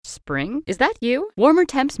spring? Is that you? Warmer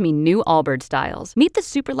temps mean new Allbirds styles. Meet the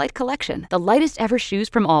Superlight Collection, the lightest ever shoes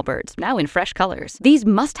from Allbirds, now in fresh colors. These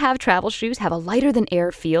must-have travel shoes have a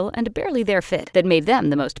lighter-than-air feel and a barely-there fit that made them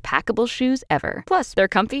the most packable shoes ever. Plus, they're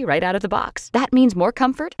comfy right out of the box. That means more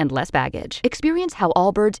comfort and less baggage. Experience how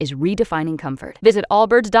Allbirds is redefining comfort. Visit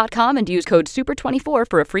allbirds.com and use code SUPER24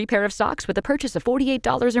 for a free pair of socks with a purchase of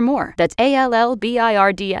 $48 or more. That's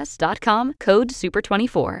ALLBIRDS.com, code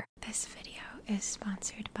SUPER24. This video is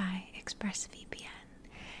sponsored by ExpressVPN.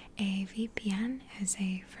 A VPN is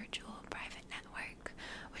a virtual private network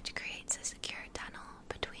which creates a secure tunnel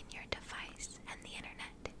between your device and the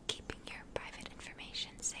internet, keeping your private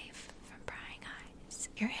information safe from prying eyes.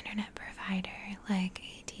 Your internet provider, like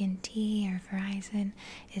AT&T or Verizon,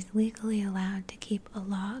 is legally allowed to keep a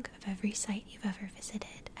log of every site you've ever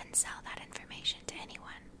visited and sell that information to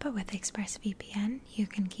anyone. But with ExpressVPN, you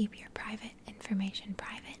can keep your private information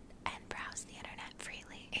private and browse the internet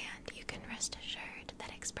freely. And you can rest assured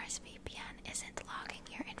that ExpressVPN isn't logging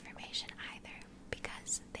your information either,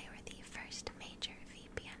 because they were the first major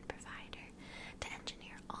VPN provider to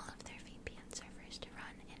engineer all of their VPN servers to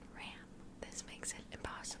run in RAM. This makes it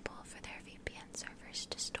impossible for their VPN servers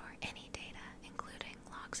to store any data, including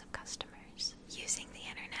logs of customers. Using the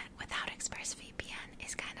internet without ExpressVPN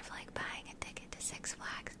is kind of like buying a ticket to Six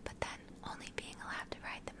Flags, but then only being allowed to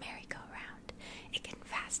ride the merry-go-round. It can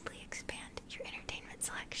vastly expand your entertainment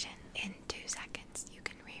selection. In 2 seconds, you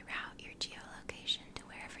can reroute your geolocation to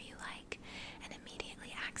wherever you like and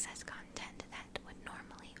immediately access content that would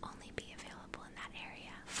normally only be available in that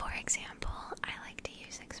area. For example, I like to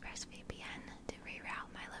use ExpressVPN to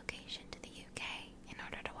reroute my location to the UK in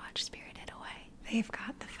order to watch Spirited Away. They've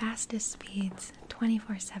got the fastest speeds,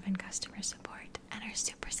 24/7 customer support, and are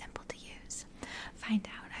super simple to use. Find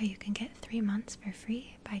out how you can get 3 months for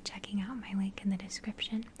free by checking out my link in the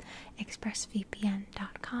description,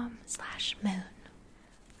 expressvpn.com/moon.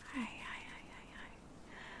 Hi.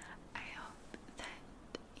 I hope that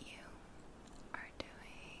you are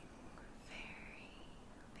doing very,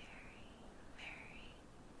 very, very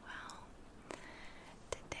well.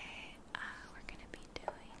 Today, we're going to be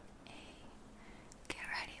doing a get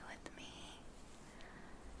ready with me.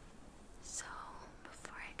 So,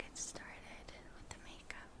 before I get started with the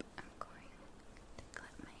makeup, I'm going to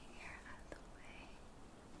clip my hair out of the way.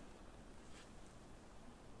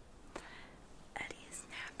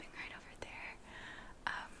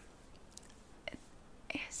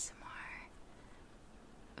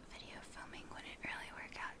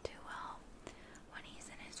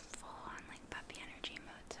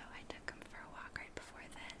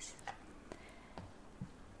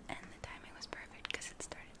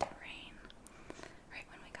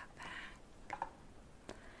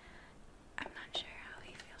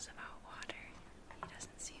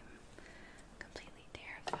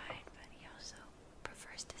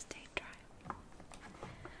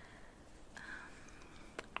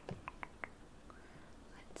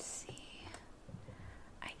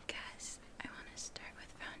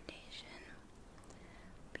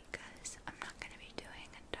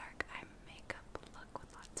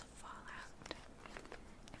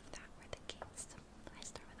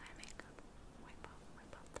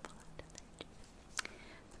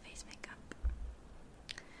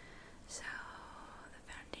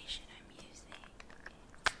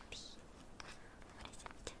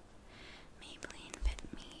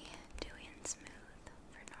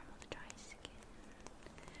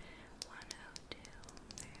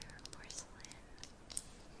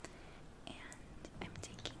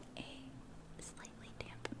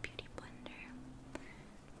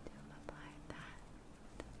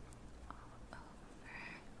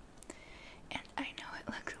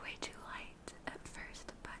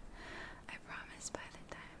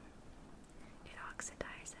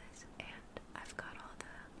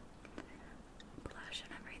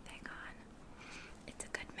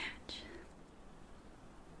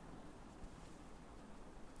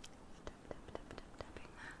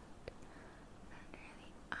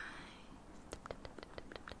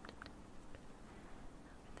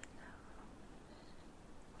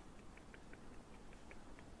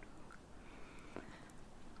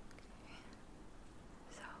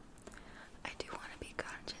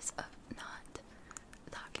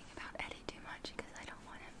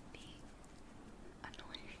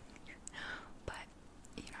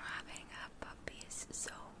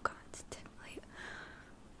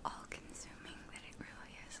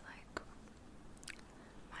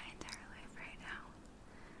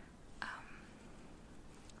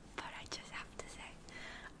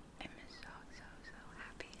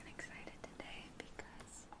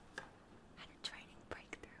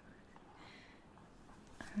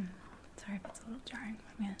 Sorry if it's a little jarring.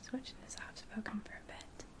 I'm going to switch to soft spoken for a bit.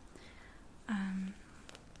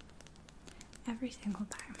 Every single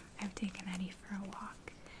time I've taken Eddie for a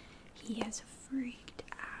walk, he has freaked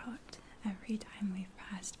out every time we've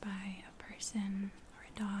passed by a person or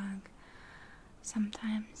a dog.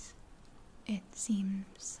 Sometimes it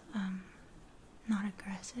seems not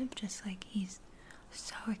aggressive, just like he's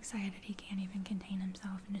so excited he can't even contain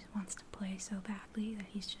himself and just wants to play so badly that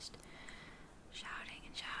he's just shouting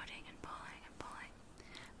and shouting and pulling and pulling.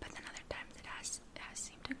 But then other times it has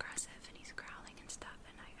seemed aggressive and he's growling and stuff,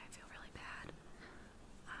 and I feel really bad.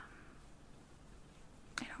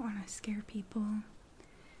 I don't want to scare people.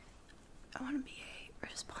 I want to be a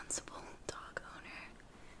responsible dog owner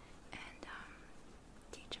and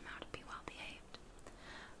teach him how to be well behaved.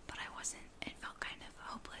 But I wasn't. It felt kind of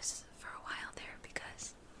hopeless for a while there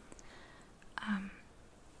because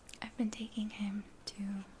I've been taking him to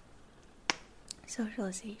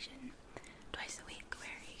socialization twice a week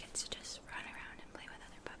where he gets to just run around and play with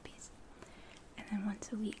other puppies. And then once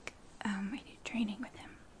a week, I do training with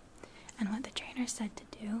him. And what the trainer said to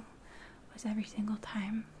do was every single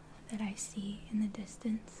time that I see in the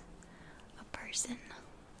distance a person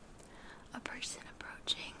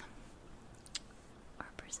approaching or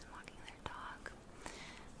a person walking their dog,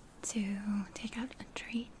 to take out a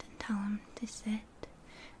treat and tell them to sit.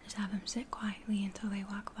 Just have them sit quietly until they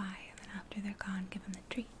walk by, and then after they're gone, give them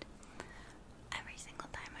the treat. Every single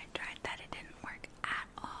time I tried that, it didn't work at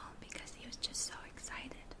all because he was just so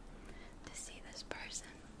excited to see this person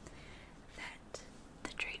that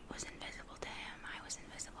the treat was invisible to him. I was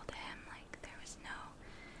invisible to him. Like, there was no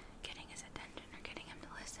getting his attention or getting him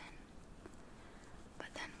to listen.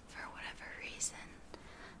 But then, for whatever reason,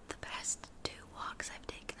 the past 2 walks I've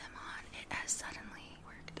taken them on, it has suddenly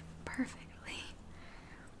worked perfectly.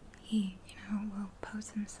 He, will pose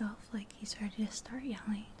himself like he's ready to start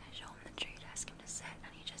yelling. I show him the treat, ask him to sit,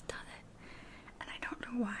 and he just does it. And I don't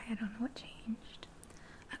know why, I don't know what changed.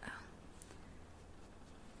 Uh-oh.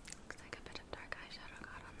 Looks like a bit of dark eyeshadow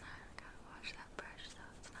got on that. I gotta wash that brush so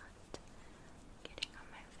it's not getting on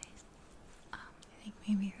my face. I think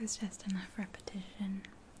maybe it was just enough repetition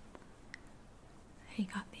that he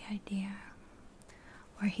got the idea.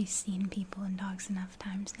 Or he's seen people and dogs enough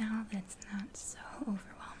times now that it's not so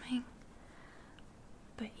overwhelming.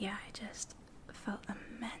 But yeah, I just felt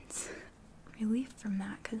immense relief from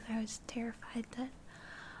that because I was terrified that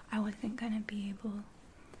I wasn't going to be able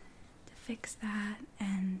to fix that,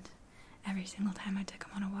 and every single time I took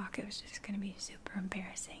him on a walk it was just going to be super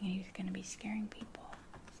embarrassing and he was going to be scaring people.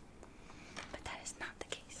 But that is not the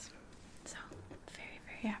case. So, very,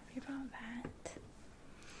 very happy about that.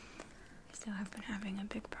 Still have been having a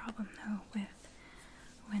big problem though with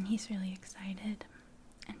when he's really excited,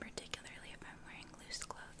 and particularly if I'm wearing loose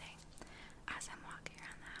clothing. As I'm walking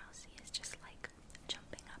around the house, he is just like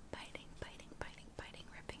jumping up, biting,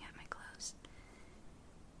 ripping at my clothes.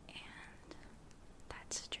 And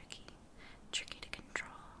that's tricky to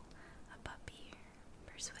control a puppy,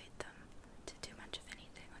 persuade them to do much of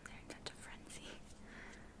anything when they're in such a frenzy.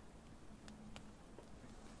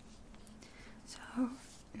 So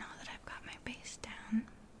now that I've got my base down,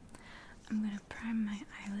 I'm going to prime my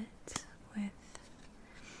eyelids with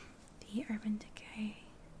the Urban Decay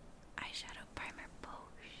Eyeshadow Primer Potion.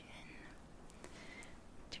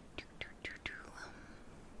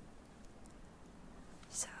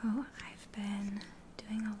 So I've been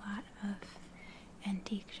doing a lot of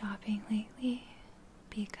antique shopping lately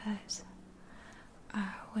because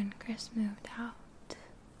when Chris moved out,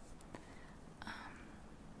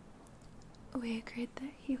 we agreed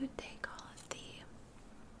that he would take all of the,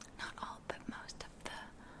 not all, but most of the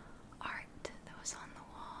art that was on the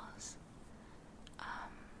walls.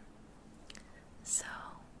 So,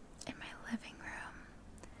 in my living room,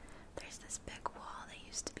 there's this big wall that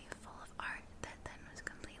used to be full of art that then was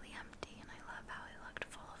completely empty, and I love how it looked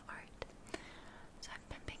full of art. So I've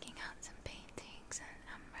been picking out some paintings, and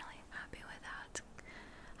I'm really happy with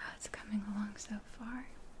how it's coming along so far.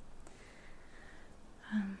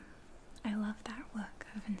 I love that look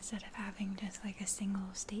of, instead of having just like a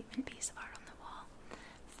single statement piece of art on the wall,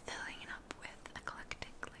 filling it up with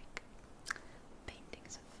eclectic like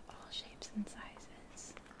paintings of all shapes and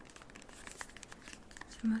sizes.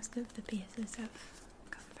 So most of the pieces have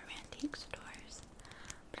come from antique stores,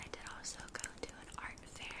 but I did also go to an art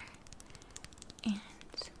fair, and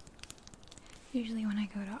usually when I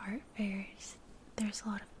go to art fairs, there's a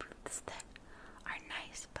lot of booths that are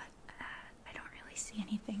nice, but I don't really see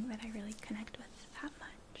anything that I really connect with that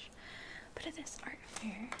much. But at this art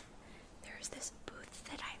fair, there was this booth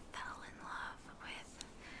that I fell in love with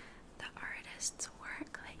the artist's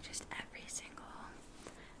work, like just every single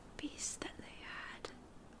piece piece that they had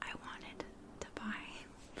I wanted to buy.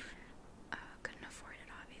 Couldn't afford it,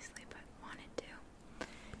 obviously, but wanted to.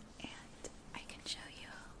 And I can show you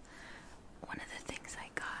one of the things I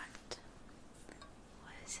got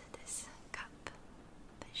was this cup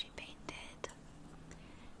that she painted.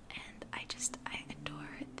 And I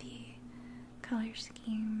adore the color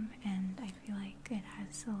scheme, and I feel like it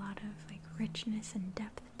has a lot of like richness and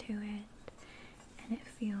depth to it, and it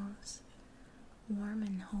feels warm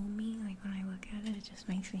and homey. Like when I look at it, it just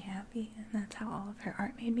makes me happy, and that's how all of her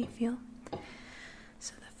art made me feel.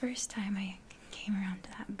 So the first time I came around to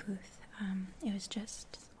that booth, it was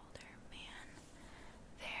just this older man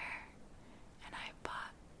there, and I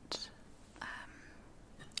bought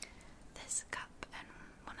this cup and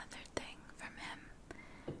one other thing from him,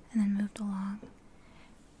 and then moved along.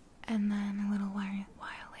 And then a little while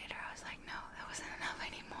later, I was like, no, that wasn't enough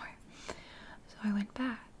anymore. So I went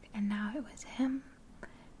back, and now it was him,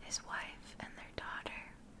 his wife, and their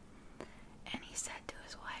daughter. And he said to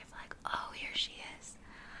his wife, like, oh, here she is.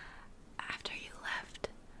 After you left,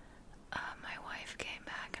 my wife came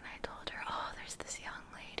back, and I told her, oh, there's this young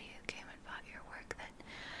lady who came and bought your work that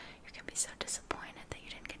you're going to be so disappointed that you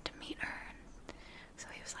didn't get to meet her. And so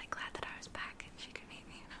he was like glad that I was back and she could meet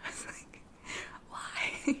me. And I was like,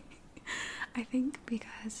 why? I think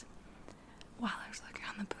because while I was looking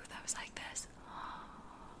on the booth, I was like this.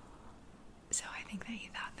 So I think that he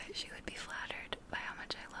thought that she would be flattered by how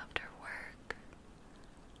much I loved her work.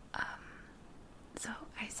 So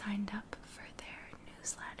I signed up for their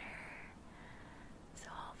newsletter.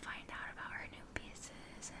 So I'll find out about her new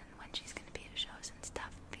pieces and when she's going to be at shows and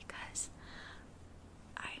stuff, because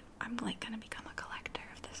I'm like going to become a collector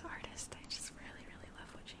of this artist. I just really, really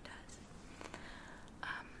love what she does.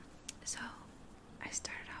 So I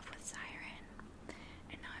started off with Siren,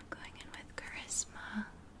 and now I'm going in with Charisma.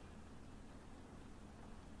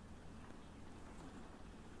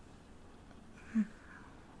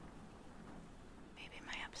 Maybe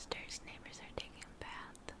my upstairs neighbors are taking a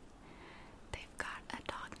bath. They've got a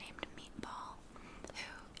dog named Meatball,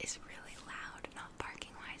 who is really loud, not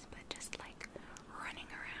barking wise, but just like running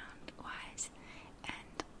around wise.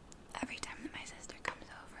 And every time that my sister comes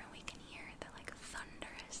over and we can hear the like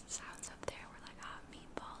thunderous sounds up there, we're like, oh,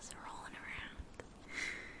 Meatball's rolling around.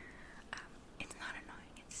 It's not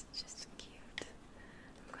annoying, it's just cute.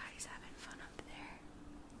 I'm glad he's having fun up there.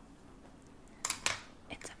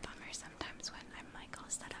 It's a bummer sometimes when I'm like all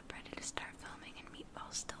set up ready to start filming and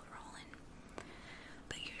Meatball's still rolling.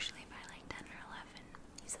 But usually by like 10 or 11,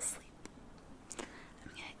 he's asleep.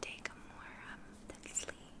 I'm gonna take a more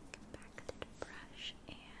densely compacted brush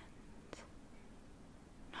and...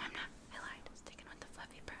 No, I'm not. I lied. I was sticking with the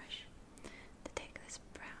fluffy brush to take this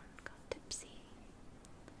brown called Tipsy.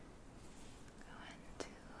 Go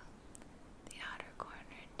into the outer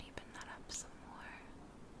corner and deepen that up some more.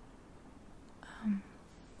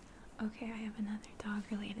 Okay, I have another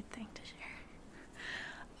dog-related thing to share.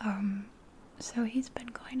 So he's been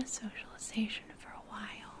going to socialization for a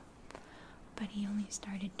while, but he only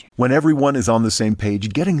started drinking. When everyone is on the same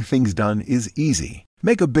page, getting things done is easy.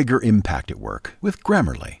 Make a bigger impact at work with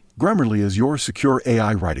Grammarly. Grammarly is your secure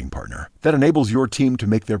AI writing partner that enables your team to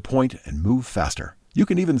make their point and move faster. You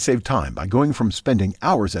can even save time by going from spending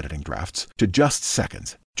hours editing drafts to just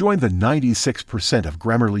seconds. Join the 96% of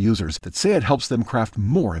Grammarly users that say it helps them craft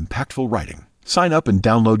more impactful writing. Sign up and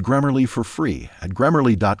download Grammarly for free at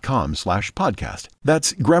Grammarly.com/podcast.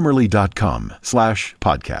 That's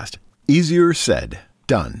Grammarly.com/podcast. Easier said,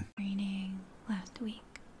 done. Training last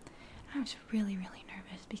week. I was really, really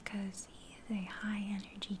nervous because he is a high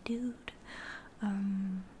energy dude.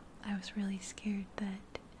 I was really scared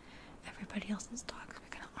that everybody else's dogs were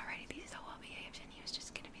going to already be so well behaved and he was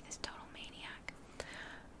just going to be this total maniac,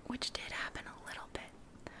 which did happen a little bit,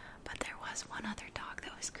 but there was one other dog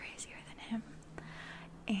that was crazier than him,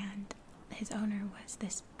 and his owner was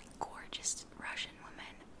this gorgeous Russian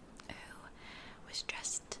woman who was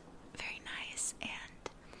dressed very nice and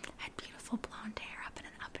had beautiful blonde hair up in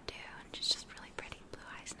an updo, and she's just really pretty, blue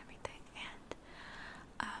eyes and everything. And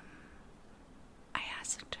I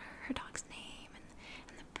asked her dog's name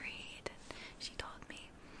and the breed, and she told me,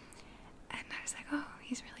 and I was like, oh,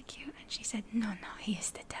 he's really cute, and she said, no, he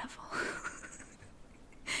is the devil.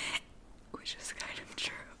 Which was kind of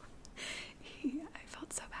true. I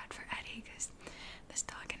felt so bad for Eddie because this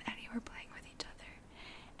dog and Eddie were playing with each other,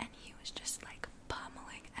 and he was just like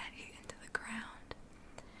pummeling Eddie into the ground.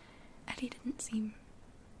 Eddie didn't seem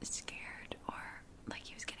scared or like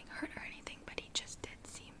he was getting hurt or anything, but he just did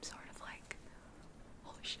seem sort of like,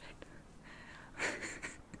 holy shit.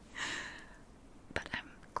 But I'm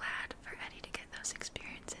glad for Eddie to get those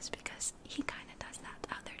experiences because he kind of does that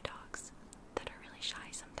to other dogs.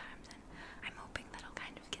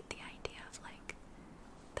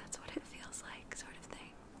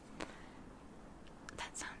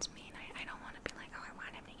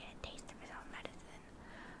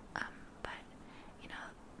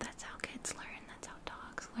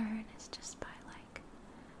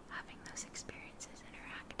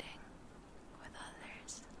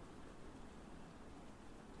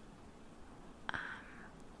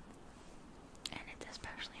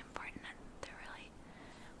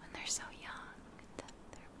 so young.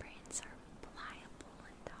 Their brains are pliable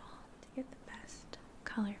and all. To get the best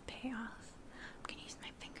color payoff, I'm gonna use my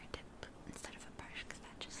fingertip instead of a brush because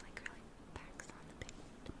that just like really packs on the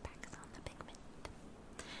pigment.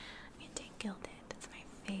 I'm gonna take Gilded. It's my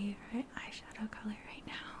favorite eyeshadow color right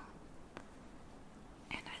now.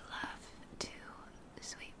 And I love to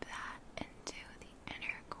sweep that into the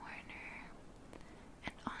inner corner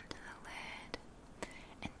and onto the lid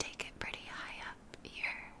and take it pretty high up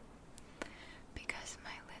here because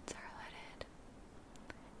my lids are hooded.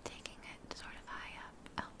 Taking it sort of high up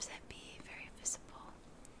helps it be very visible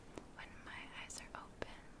when my eyes are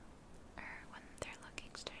open, or when they're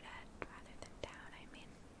looking straight ahead rather than down, I mean.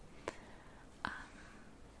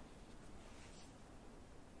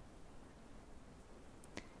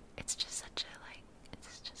 It's just such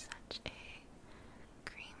a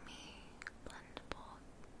creamy, blendable,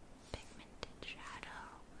 pigmented shadow.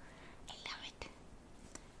 I love it.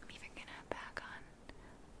 I'm even gonna pack on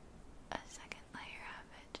a second layer of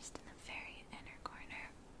it just in the very inner corner.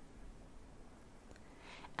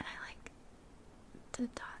 And I like to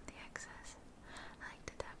dot the excess. I like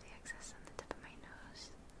to tap the excess on the tip of my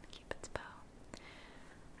nose, the Cupid's bow.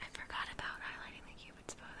 I forgot about highlighting the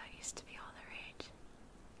Cupid's bow. That used to be all the rage.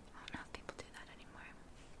 I don't know if people do that anymore.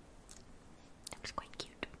 It was quite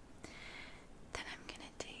cute. Then I'm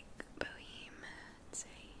gonna take Boheme. It's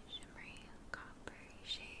a shimmery, coppery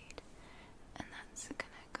shade, and that's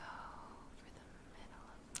gonna go for the middle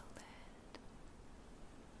of the lid.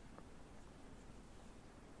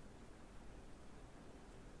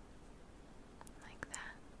 Like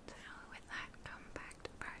that. So with that compact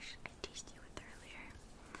brush I teased you with earlier,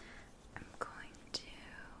 I'm going to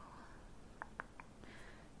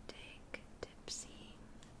take Tipsy,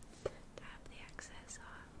 tap the excess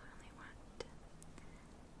off. I only want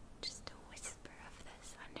just a whisper of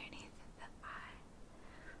this underneath the eye,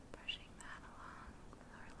 brushing that along the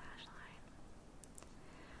lower lash line.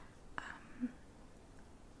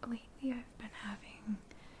 Lately I've been having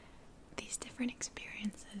these different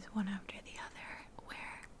experiences one after the other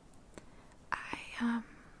where I have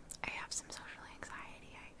some social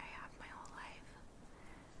anxiety. I have my whole life.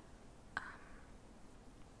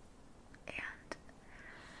 And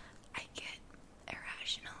I get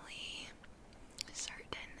irrationally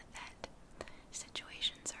certain that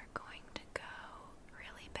situations are going to go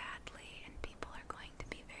really badly and people are going to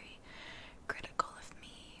be very critical of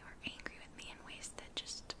me or angry with me in ways that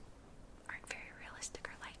just aren't very realistic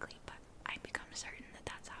or likely, but I become certain that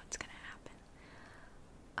that's how it's gonna happen.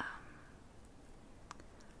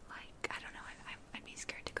 Like, I don't know, I'd be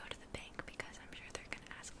scared to go to the bank because I'm sure they're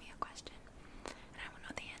gonna ask me a question and I won't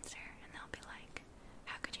know the answer, and they'll be like,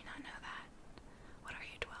 how could you not know that? What are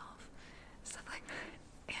you, 12? Stuff like that.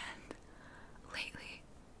 And lately,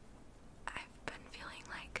 I've been feeling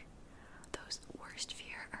like those worst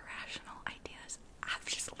fear, irrational ideas have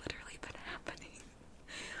just literally been happening.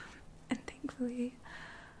 And thankfully,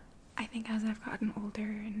 I think as I've gotten older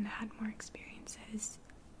and had more experiences,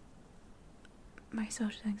 my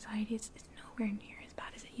social anxiety is nowhere near as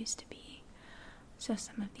bad as it used to be. So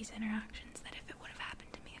some of these interactions that if it would have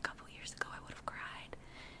happened to me a couple years ago, I would have cried.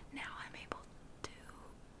 Now I'm able to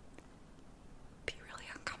be really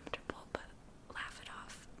uncomfortable, but laugh it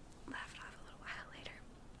off a little while later.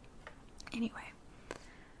 Anyway,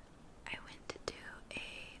 I went to do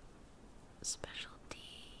a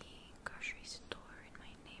specialty grocery store in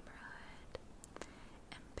my neighborhood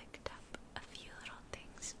and picked up a few little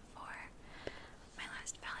things for my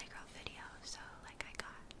last Valley Girl video. So like I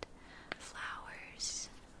got flowers,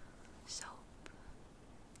 soap,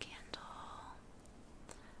 candle,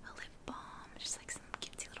 a lip balm, just like some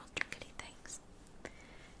cutesy little trinkety things.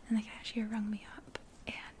 And the cashier rung me up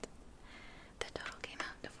and the total came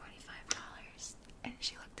out to $45. And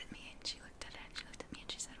she looked at me and she looked at it and she looked at me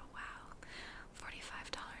and she said, oh, wow,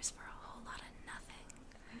 $45 for a whole lot of nothing.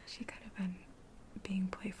 She could have been being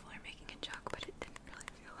playful or making a joke, but it didn't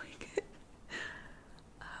really feel like it.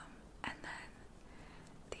 And then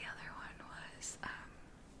the other one was,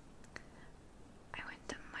 I went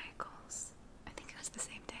to Michael's. I think it was the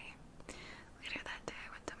same day. Later that day I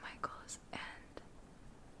went to Michael's and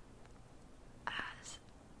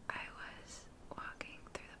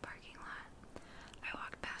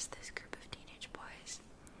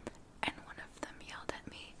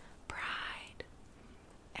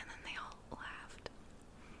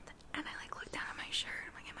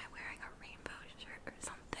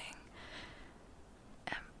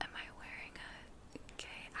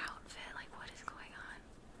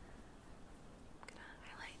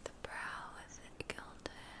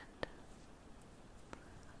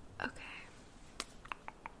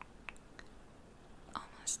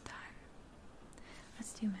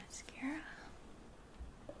do mascara.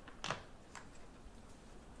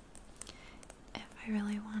 If I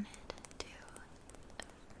really wanted to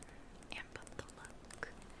amp up the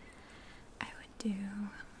look, I would do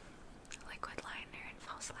liquid liner and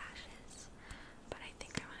false lashes, but I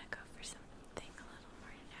think I want to go for something a little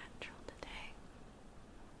more natural today.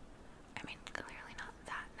 I mean, clearly not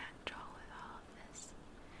that natural with all of this,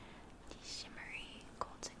 these shimmery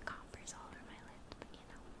golds and coppers all over my lips, but you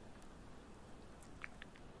know.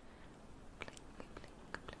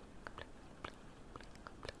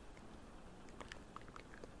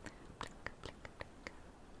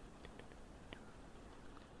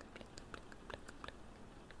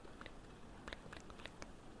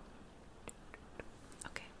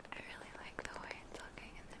 Okay, I really like the way it's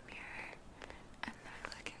looking in the mirror, and then I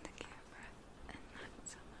look in the camera, and not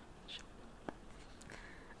so much.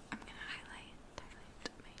 I'm gonna highlight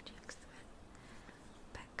my cheeks with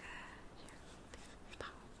Becca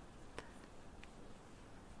Pop.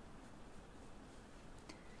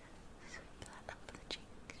 Sweep that up the cheeks.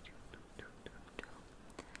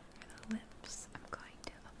 For the lips, I'm going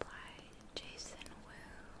to apply Jason Wu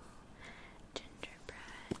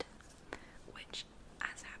Gingerbread, which,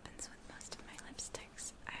 as happens with most of my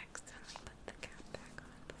lipsticks, I accidentally put the cap back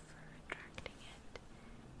on before retracting it.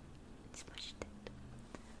 Smushed it.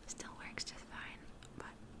 Still works just fine,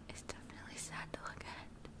 but it's definitely sad to look at.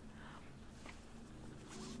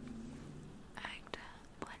 I like to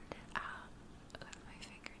blend it out with my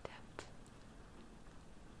fingertip.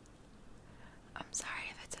 I'm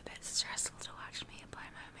sorry if it's a bit stressful to watch me apply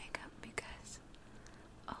my makeup because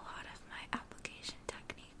a lot of my application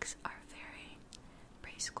techniques are very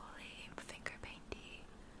preschooly, finger painty.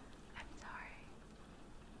 I'm sorry.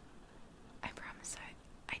 I promise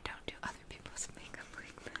I don't do other people's makeup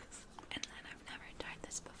like this. And then I've never tried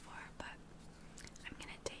this before, but I'm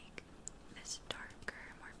gonna take this darker,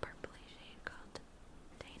 more purpley shade called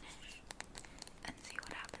Danish and see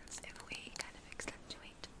what happens if we kind of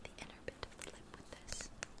accentuate the inner bit of the lip with this.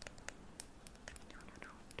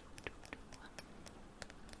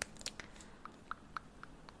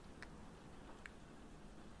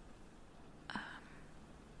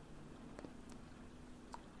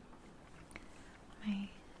 My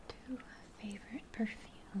two favorite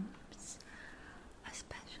perfumes,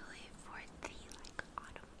 especially for the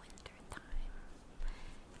autumn winter time,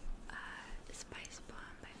 Spice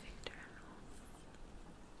Bomb by Viktor and Rolf.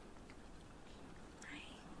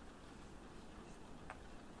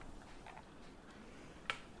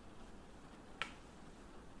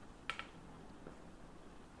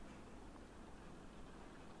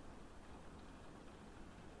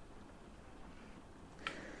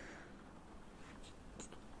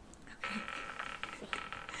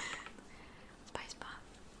 Spice Bomb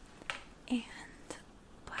and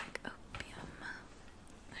Black Opium.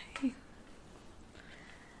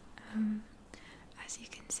 As you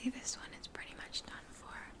can see, this one is pretty much done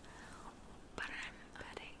for, but I'm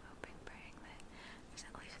hoping, praying that there's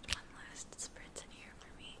at least one last spritz in here for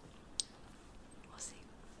me. We'll see.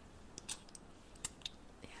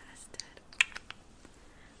 Yeah, that's good.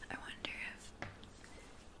 I wonder if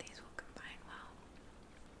these will combine well,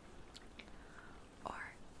 or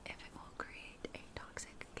if it will create a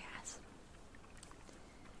toxic gas.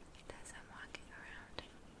 As I'm walking around,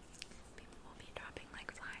 people will be dropping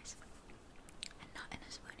like flies, and not in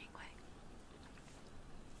a swooning way.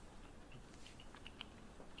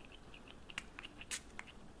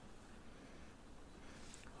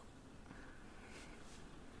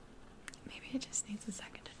 Maybe it just needs a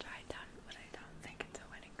second to dry down, but I don't think it's a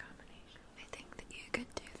winning combination. I think that you could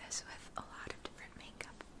do this with a lot of different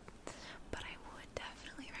makeup, but I would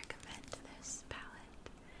definitely recommend this palette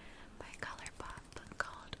by ColourPop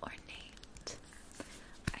called Ornate.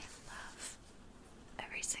 I love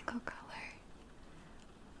every single color.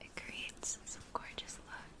 It creates some gorgeous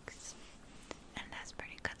looks and has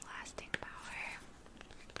pretty good lasting power.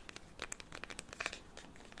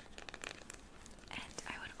 And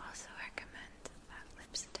I would also recommend that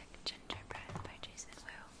lipstick Gingerbread by Jason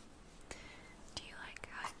Wu. Do you like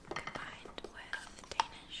how it combined with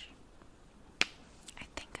Danish? I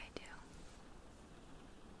think I do.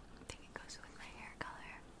 I think it goes with my hair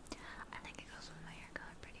color. I think it goes with my hair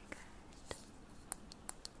color pretty good.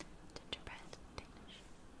 Gingerbread, Danish,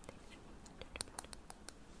 gingerbread.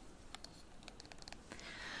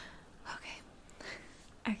 Okay,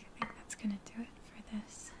 I think that's gonna do it for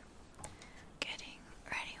this